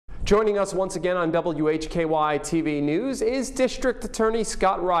Joining us once again on WHKY-TV News is District Attorney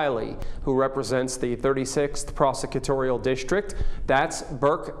Scott Riley, who represents the 36th Prosecutorial District. That's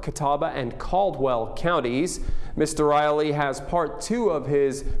Burke, Catawba, and Caldwell counties. Mr. Riley has part 2 of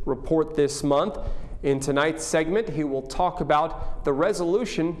his report this month. In tonight's segment, he will talk about the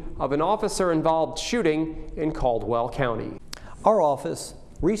resolution of an officer-involved shooting in Caldwell County. Our office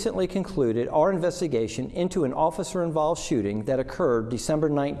recently concluded our investigation into an officer-involved shooting that occurred December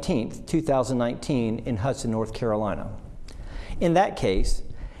 19, 2019 in Hudson, North Carolina. In that case,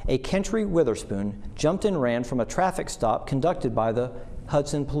 a Kentry Witherspoon jumped and ran from a traffic stop conducted by the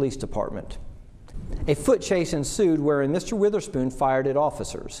Hudson Police Department. A foot chase ensued wherein Mr. Witherspoon fired at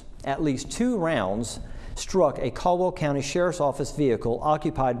officers. At least 2 rounds struck a Caldwell County Sheriff's Office vehicle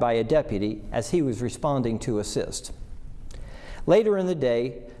occupied by a deputy as he was responding to assist. Later in the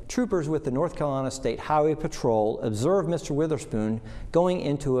day, troopers with the North Carolina State Highway Patrol observed Mr. Witherspoon going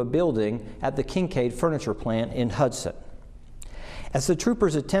into a building at the Kincaid Furniture Plant in Hudson. As the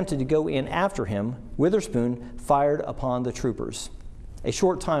troopers attempted to go in after him, Witherspoon fired upon the troopers. A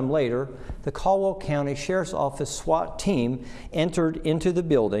short time later, the Caldwell County Sheriff's Office SWAT team entered into the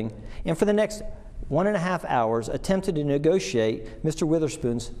building and for the next 1.5 hours attempted to negotiate Mr.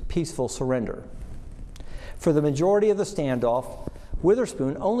 Witherspoon's peaceful surrender. For the majority of the standoff,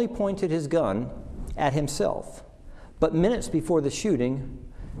 Witherspoon only pointed his gun at himself. But minutes before the shooting,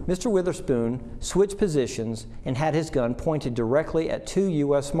 Mr. Witherspoon switched positions and had his gun pointed directly at 2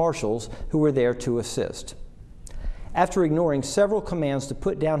 U.S. Marshals who were there to assist. After ignoring several commands to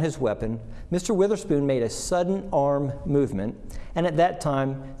put down his weapon, Mr. Witherspoon made a sudden arm movement, and at that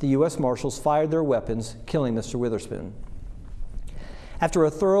time, the U.S. Marshals fired their weapons, killing Mr. Witherspoon. After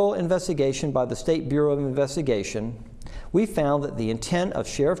a thorough investigation by the State Bureau of Investigation, we found that the intent of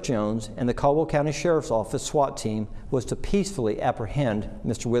Sheriff Jones and the Caldwell County Sheriff's Office SWAT team was to peacefully apprehend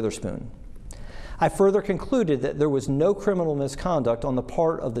Mr. Witherspoon. I further concluded that there was no criminal misconduct on the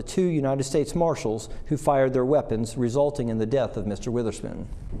part of the 2 United States Marshals who fired their weapons, resulting in the death of Mr. Witherspoon.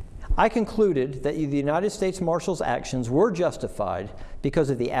 I concluded that the United States Marshals' actions were justified because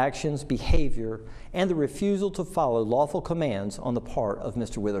of the actions, behavior, and the refusal to follow lawful commands on the part of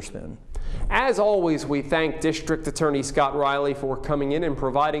Mr. Witherspoon. As always, we thank District Attorney Scott Riley for coming in and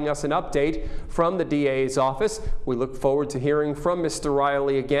providing us an update from the DA's office. We look forward to hearing from Mr.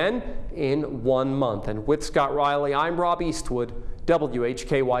 Riley again in 1 month. And with Scott Riley, I'm Rob Eastwood,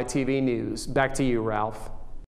 WHKY-TV News. Back to you, Ralph.